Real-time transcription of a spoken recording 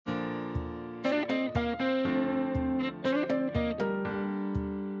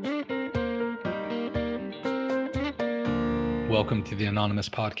Welcome to the Anonymous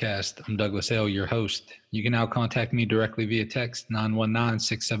Podcast. I'm Douglas L., your host. You can now contact me directly via text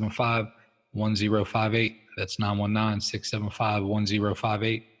 919-675-1058. That's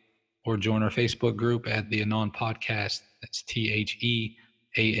 919-675-1058. Or join our Facebook group at the Anon Podcast. That's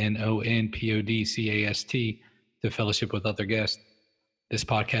TheAnonPodcast to fellowship with other guests. This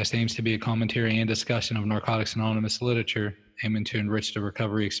podcast aims to be a commentary and discussion of Narcotics Anonymous literature, aiming to enrich the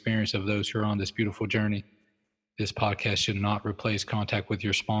recovery experience of those who are on this beautiful journey. This podcast should not replace contact with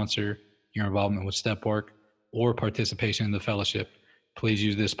your sponsor, your involvement with step work, or participation in the fellowship. Please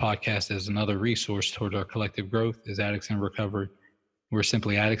use this podcast as another resource toward our collective growth as addicts in recovery. We're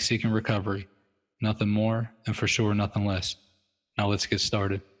simply addicts seeking recovery, nothing more, and for sure, nothing less. Now let's get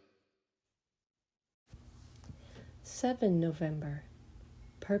started. 7 November.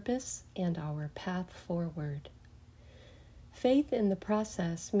 Purpose and our path forward. Faith in the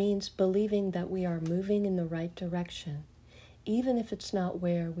process means believing that we are moving in the right direction, even if it's not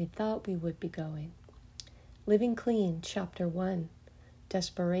where we thought we would be going. Living Clean, Chapter 1,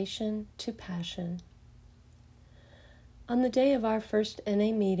 Desperation to Passion. On the day of our first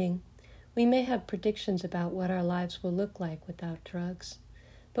NA meeting, we may have predictions about what our lives will look like without drugs.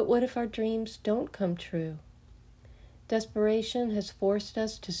 But what if our dreams don't come true? Desperation has forced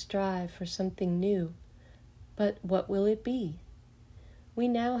us to strive for something new. But what will it be? We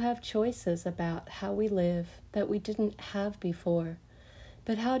now have choices about how we live that we didn't have before.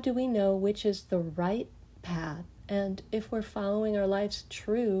 But how do we know which is the right path and if we're following our life's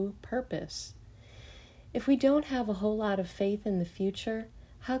true purpose? If we don't have a whole lot of faith in the future,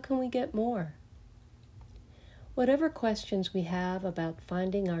 how can we get more? Whatever questions we have about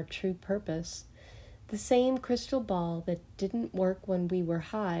finding our true purpose, the same crystal ball that didn't work when we were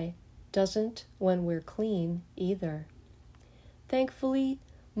high doesn't when we're clean either. Thankfully,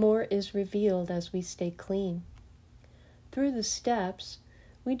 more is revealed as we stay clean. Through the steps,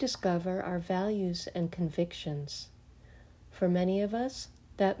 we discover our values and convictions. For many of us,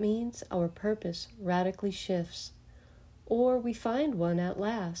 that means our purpose radically shifts, or we find one at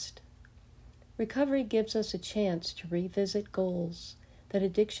last. Recovery gives us a chance to revisit goals that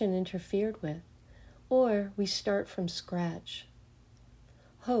addiction interfered with, or we start from scratch.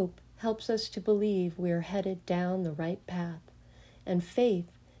 Hope helps us to believe we are headed down the right path, and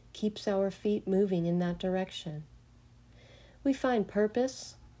faith keeps our feet moving in that direction. We find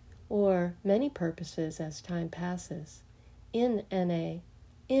purpose, or many purposes as time passes, in NA,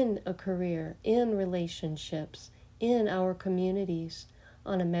 in a career, in relationships, in our communities,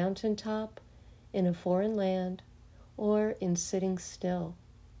 on a mountaintop, in a foreign land, or in sitting still.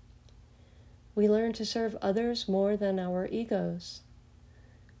 We learn to serve others more than our egos.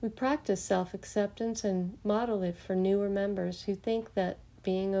 We practice self-acceptance and model it for newer members who think that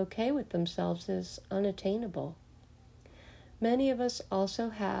being okay with themselves is unattainable. Many of us also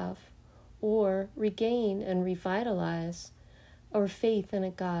have, or regain and revitalize, our faith in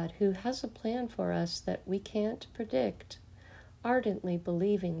a God who has a plan for us that we can't predict, ardently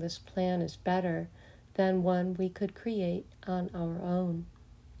believing this plan is better than one we could create on our own.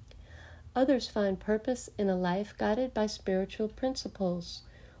 Others find purpose in a life guided by spiritual principles,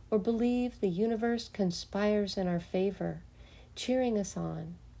 or believe the universe conspires in our favor, cheering us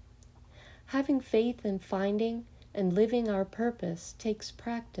on. Having faith in finding and living our purpose takes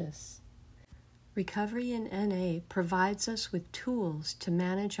practice. Recovery in NA provides us with tools to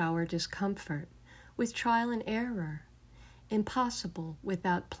manage our discomfort, with trial and error. Impossible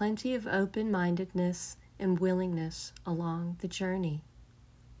without plenty of open-mindedness and willingness along the journey.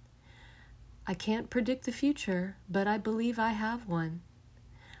 I can't predict the future, but I believe I have one.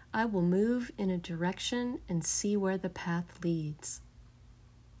 I will move in a direction and see where the path leads.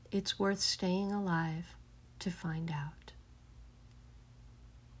 It's worth staying alive to find out.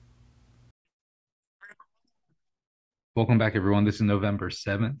 Welcome back, everyone. This is November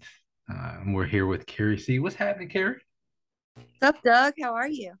 7th. And we're here with Keri C. What's happening, Keri? What's up, Doug? How are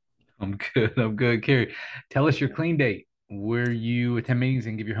you? I'm good. I'm good. Keri, tell us your clean date, where you attend meetings,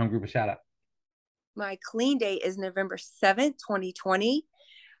 and give your home group a shout out. My clean date is November 7th, 2020.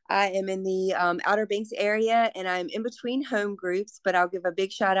 I am in the Outer Banks area, and I'm in between home groups, but I'll give a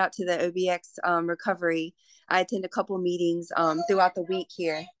big shout out to the OBX recovery. I attend a couple meetings throughout the week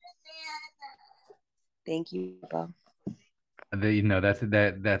here. Thank you, Bob.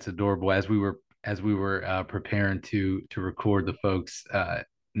 That's adorable. As we were preparing to record, the folks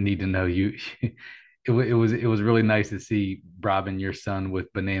need to know you. It was really nice to see bribing your son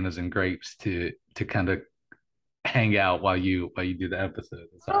with bananas and grapes to kind of hang out while you do the episode.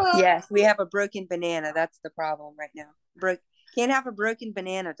 Awesome. Yes, we have a broken banana. That's the problem right now. Can't have a broken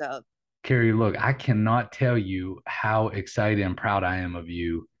banana, Doug. Keri, look, I cannot tell you how excited and proud I am of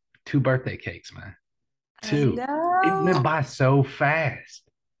you. Two birthday cakes, man. I Two. It know. went by so fast.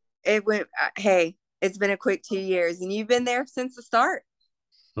 It went, hey, it's been a quick 2 years and you've been there since the start.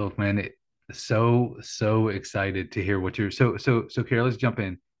 Look, man, so excited to hear what you're so Keri, let's jump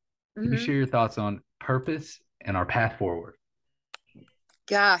in. Can you Hmm. share your thoughts on purpose and our path forward?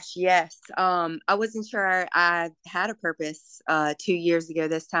 Gosh, yes. I wasn't sure I had a purpose 2 years ago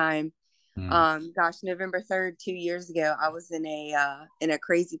this time. Mm, Gosh, November 3rd, 2 years ago, I was in a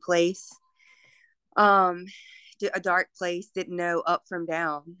crazy place. Um, a dark place, didn't know up from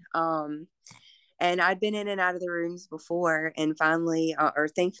down. And I'd been in and out of the rooms before, and finally, or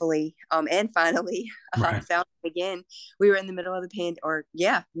thankfully, and finally, right. found it again. We were in the middle of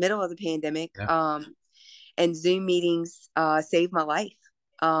middle of the pandemic. Yeah. And Zoom meetings saved my life.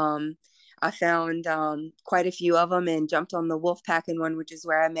 Um, I found quite a few of them and jumped on the wolf packing one, which is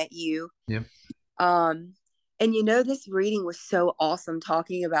where I met you. Yep. Um, and this reading was so awesome,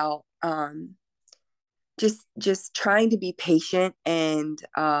 talking about just trying to be patient and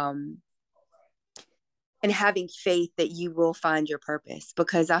having faith that you will find your purpose.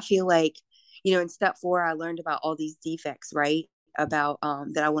 Because I feel like, in step 4, I learned about all these defects, right? About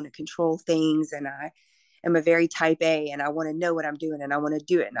that I want to control things, and I am a very type A, and I want to know what I'm doing, and I want to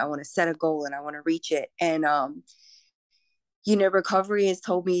do it, and I want to set a goal, and I want to reach it. And recovery has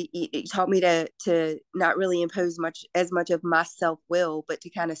told me, it taught me to not really impose much of my self will, but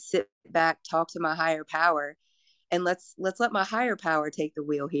to kind of sit back, talk to my higher power, and let's let my higher power take the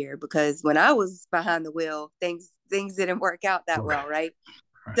wheel here. Because when I was behind the wheel, things didn't work out that Right. well, right?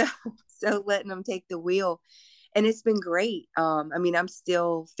 Right. So letting them take the wheel, and it's been great. I mean, I'm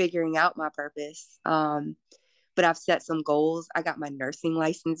still figuring out my purpose, but I've set some goals. I got my nursing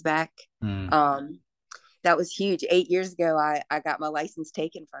license back. Mm, Um, that was huge. 8 years ago, I got my license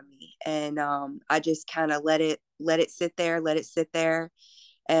taken from me, and I just kind of let it sit there,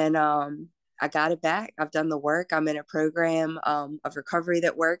 and I got it back. I've done the work. I'm in a program of recovery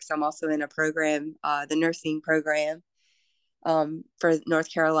that works. I'm also in a program, the nursing program for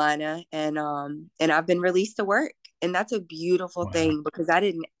North Carolina, and I've been released to work, and that's a beautiful wow. thing because I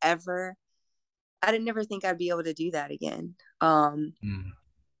didn't ever think I'd be able to do that again. Mm.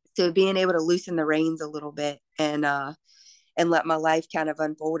 So being able to loosen the reins a little bit and let my life kind of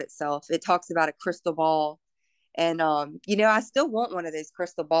unfold itself. It talks about a crystal ball. And I still want one of those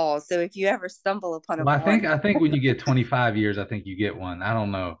crystal balls. So if you ever stumble upon Well, one, I think when you get 25 years, I think you get one. I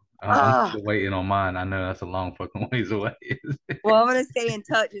don't know. I'm ah, still waiting on mine. I know that's a long fucking ways away. well, I'm gonna stay in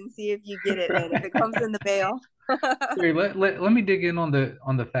touch and see if you get it then. If it comes in the mail. Here, let me dig in on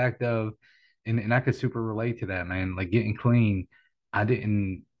the fact of, and I could super relate to that, man. Like getting clean, I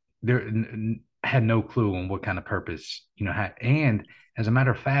didn't there had no clue on what kind of purpose had. And as a matter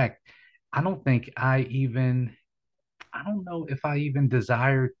of fact, I don't think I don't know if I even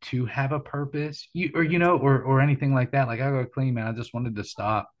desired to have a purpose, or anything like that. Like I got clean, man. I just wanted to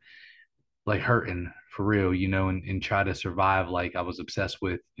stop like hurting for real, and try to survive. Like I was obsessed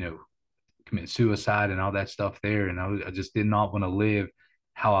with, commit suicide and all that stuff there. And I just did not want to live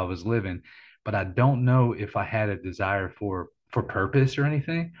how I was living. But I don't know if I had a desire for purpose or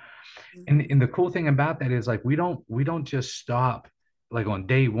anything. And Mhm. the cool thing about that is like we don't just stop like on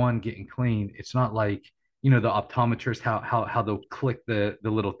day one getting clean. It's not like the optometrist how they'll click the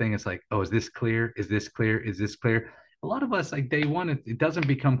little thing. It's like, oh, is this clear? Is this clear? Is this clear? A lot of us like day one, it doesn't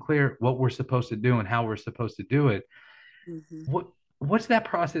become clear what we're supposed to do and how we're supposed to do it. Mhm. What's that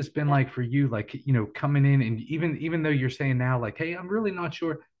process been Yeah. like for you? Like, coming in, and even though you're saying now, like, hey, I'm really not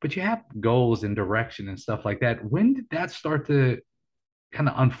sure, but you have goals and direction and stuff like that. When did that start to kind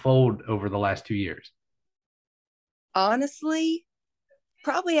of unfold over the last 2 years? Honestly,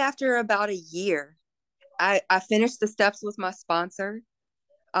 probably after about a year, I finished the steps with my sponsor.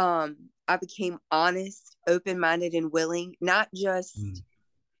 I became honest, open-minded, and willing, Mm,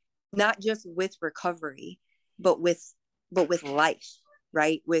 not just with recovery, but with life,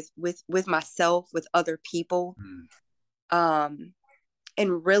 right? With myself, with other people, mm, um,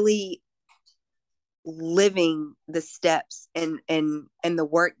 and really living the steps and the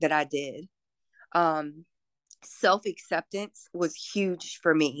work that I did. Um, Self acceptance was huge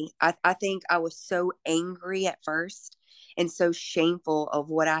for me. I think I was so angry at first and so shameful of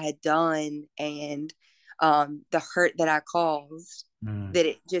what I had done and the hurt that I caused mm. that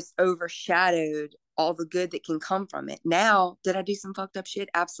it just overshadowed all the good that can come from it. Now, did I do some fucked up shit?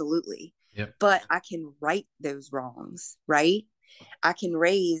 Absolutely. Yep. But I can right those wrongs, right? I can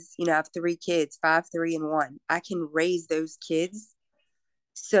raise, I have 3 kids, 5, 3, and 1. I can raise those kids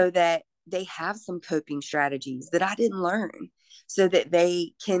so that they have some coping strategies that I didn't learn, so that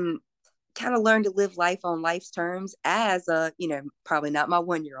they can kind of learn to live life on life's terms as a, probably not my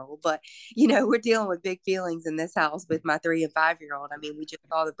 1-year-old, but, we're dealing with big feelings in this house with my 3 and 5-year-old. I mean, we just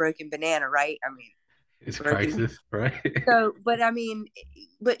saw the broken banana, right? I mean, It's broken. crisis, right? So, but I mean,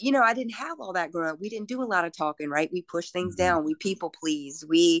 but I didn't have all that growing up. We didn't do a lot of talking, right? We push things Mhm. down. We people please.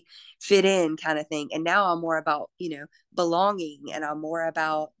 We fit in, kind of thing. And now I'm more about, belonging, and I'm more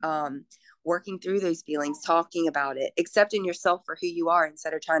about working through those feelings, talking about it, accepting yourself for who you are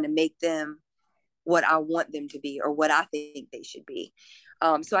instead of trying to make them what I want them to be or what I think they should be.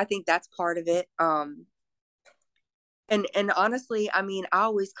 So I think that's part of it. And honestly, I mean,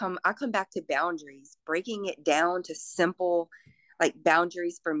 I come back to boundaries. Breaking it down to simple, like,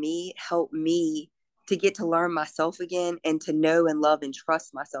 boundaries for me help me to get to learn myself again and to know and love and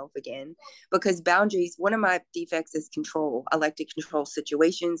trust myself again. Because boundaries, one of my defects is control. I like to control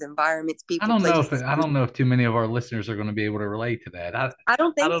situations, environments, people, places. I don't know if too many of our listeners are going to be able to relate to that. I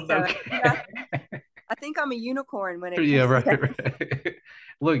don't I think don't know. so. I think I'm a unicorn when it Yeah, comes to right, that. right.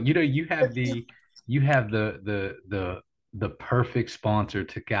 Look, you have the perfect sponsor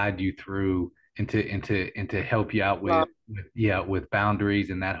to guide you through and to help you out with boundaries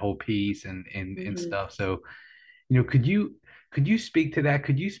and that whole piece and Mhm. stuff. So, could you speak to that?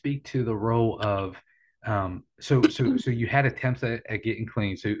 Could you speak to the role of so you had attempts at getting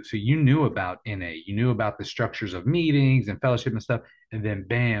clean. So you knew about NA, you knew about the structures of meetings and fellowship and stuff, and then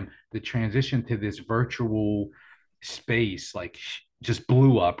bam, the transition to this virtual space like just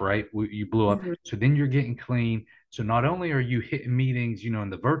blew up, right? You blew up. Mhm. So then you're getting clean. So not only are you hitting meetings, in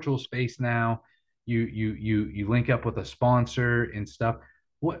the virtual space now, you link up with a sponsor and stuff.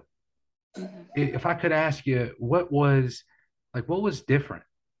 What Mhm. if I could ask you, what was different,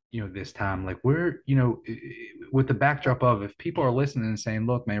 this time? Like, where, with the backdrop of, if people are listening and saying,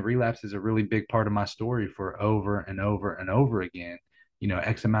 look, man, relapse is a really big part of my story for over and over and over again,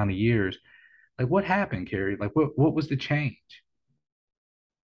 X amount of years. Like, what happened, Keri? Like, what was the change?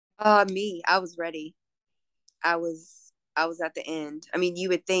 Me, I was ready. I was at the end. I mean, you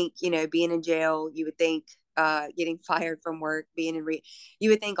would think, being in jail, you would think getting fired from work, being you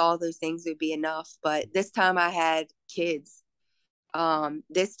would think all those things would be enough. But this time I had kids.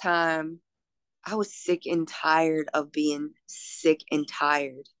 This time I was sick and tired of being sick and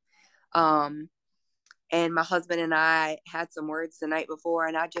tired. Um, and my husband and I had some words the night before,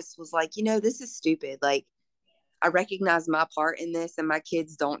 and I just was like, this is stupid. Like, I recognize my part in this, and my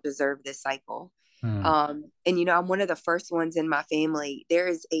kids don't deserve this cycle. Hmm. And I'm one of the first ones in my family. There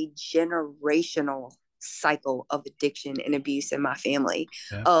is a generational cycle of addiction and abuse in my family.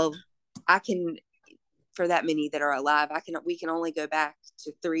 Yeah. Of I can, for that many that are alive, we can only go back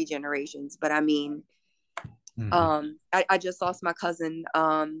to 3 generations. But I mean, Hmm. I just lost my cousin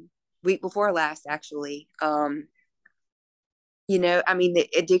week before last, actually. I mean, the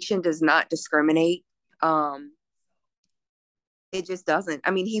addiction does not discriminate. Um, It just doesn't.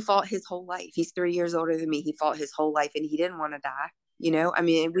 I mean, he fought his whole life. He's 3 years older than me. He fought his whole life and he didn't want to die. I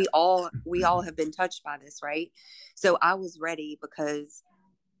mean, we all have been touched by this, right? So I was ready because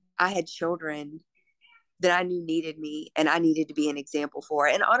I had children that I knew needed me and I needed to be an example for.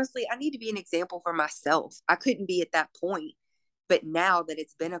 And honestly, I need to be an example for myself. I couldn't be at that point. But now that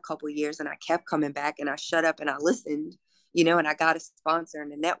it's been a couple of years and I kept coming back and I shut up and I listened, and I got a sponsor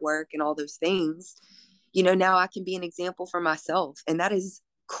and a network and all those things, now I can be an example for myself. And that is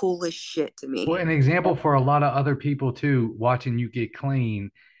cool as shit to Well, me. an example for a lot of other people too, watching you get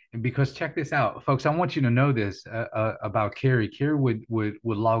clean. And because check this out, folks, I want you to know this about Keri. Keri would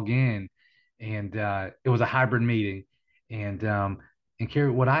log in, and it was a hybrid meeting, and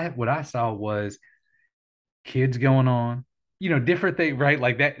Keri, what I saw was kids going on, different thing, right?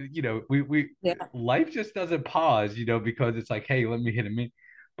 Like that, we Yeah. life just doesn't pause, because it's like, hey, let me hit a minute.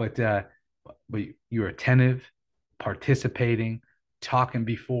 But but you're attentive, participating, talking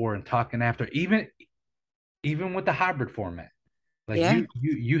before and talking after, even with the hybrid format. Like Yeah.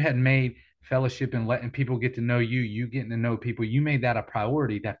 you had made fellowship and letting people get to know you, you getting to know people, you made that a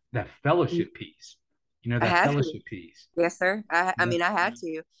priority, that fellowship piece, I that had to. fellowship piece. Yes, sir. I Yeah. mean, I had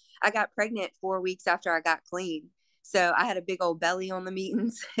to. I got pregnant 4 weeks after I got clean. So I had a big old belly on the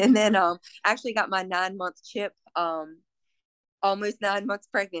meetings. And then actually got my 9 month chip almost 9 months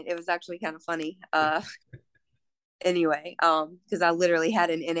pregnant. It was actually kind of funny. Anyway, because I literally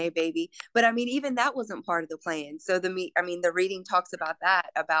had an NA baby. But I mean, even that wasn't part of the plan. So the reading talks about that,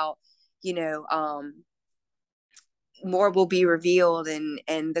 about, you know, more will be revealed,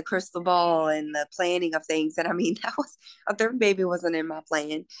 and the crystal ball and the planning of things. And I mean, that was a third baby wasn't in my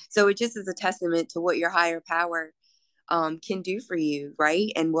plan. So it just is a testament to what your higher power can do for you,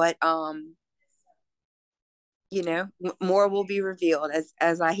 right? And what more will be revealed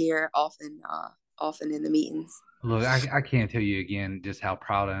as I hear often in the meetings. Look, I can't tell you again just how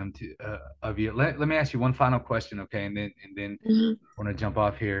proud I am of you. Let me ask you one final question, okay? And then Mhm. I want to jump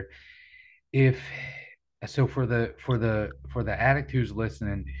off here. If so, for the addict who's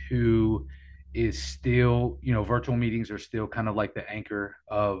listening, who is still, virtual meetings are still kind of like the anchor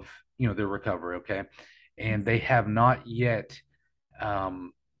of, their recovery, okay? And they have not yet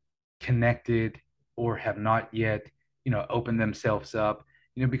um, connected or have not yet, opened themselves up,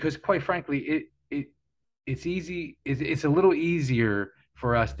 because quite frankly, it's easy. It's a little easier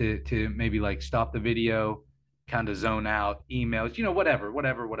for us to maybe like stop the video, kind of zone out, emails, whatever,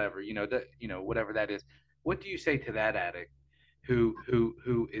 whatever that is. What do you say to that addict who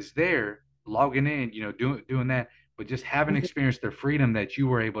is there logging in, doing that, but just haven't experienced the freedom that you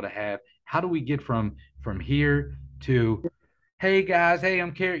were able to have? How do we get from here to, hey guys, hey,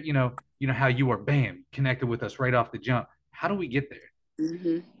 I'm Keri, how you are, bam, connected with us right off the jump. How do we get there?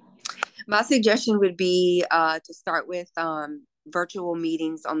 Mm-hmm. My suggestion would be to start with virtual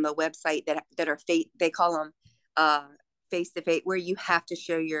meetings on the website that are they call them face to face, where you have to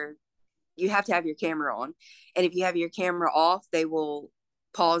have your camera on, and if you have your camera off, they will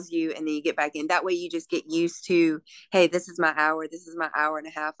pause you and then you get back in. That way, you just get used to, hey, this is my hour and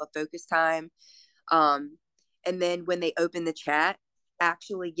a half of focus time. And then when they open the chat,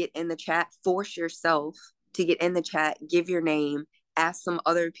 actually get in the chat, force yourself to get in the chat, give your name, ask some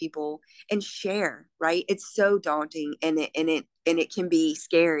other people, and share. Right? It's so daunting, and it can be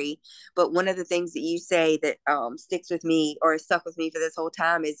scary. But one of the things that you say that sticks with me, or has stuck with me for this whole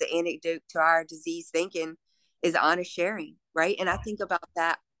time, is the antidote to our disease thinking is honest sharing. Right? And I think about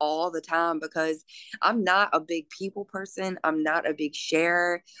that all the time because I'm not a big people person. I'm not a big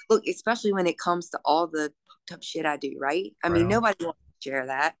sharer. Look, especially when it comes to all the up shit I do, right? I mean, nobody wants to share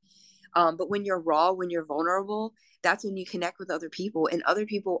that. But when you're raw, when you're vulnerable, that's when you connect with other people, and other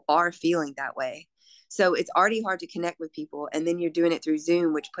people are feeling that way. So it's already hard to connect with people, and then you're doing it through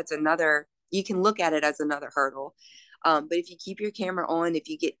Zoom, which puts you can look at it as another hurdle. But if you keep your camera on, if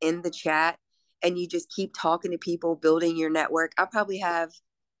you get in the chat and you just keep talking to people, building your network, I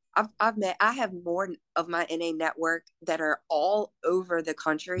have more of my NA network that are all over the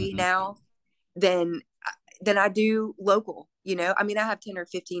country now than I do local. I mean, I have 10 or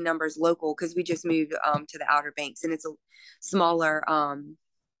 15 numbers local because we just moved to the Outer Banks, and it's a smaller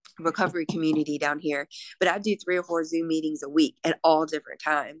recovery community down here. But I do 3 or 4 Zoom meetings a week at all different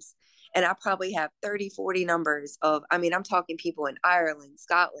times. And I probably have 30, 40 numbers I'm talking people in Ireland,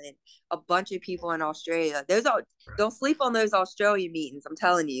 Scotland, a bunch of people in Australia. Don't sleep on those Australian meetings. I'm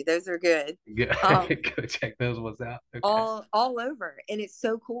telling you, those are good. Go check those ones out. Okay. All over. And it's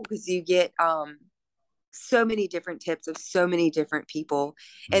so cool because you get so many different tips of so many different people,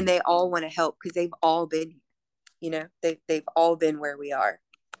 and they all want to help because they've all been, they've all been where we are.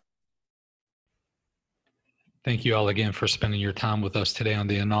 Thank you all again for spending your time with us today on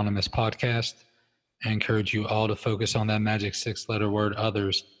the Anonymous Podcast. I encourage you all to focus on that magic 6-letter word,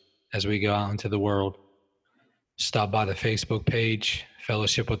 others, as we go out into the world. Stop by the Facebook page,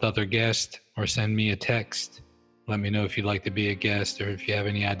 Fellowship with Other Guests, or send me a text. Let me know if you'd like to be a guest or if you have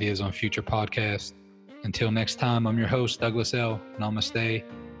any ideas on future podcasts. Until next time, I'm your host, Douglas L. Namaste,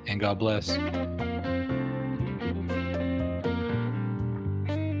 and God bless.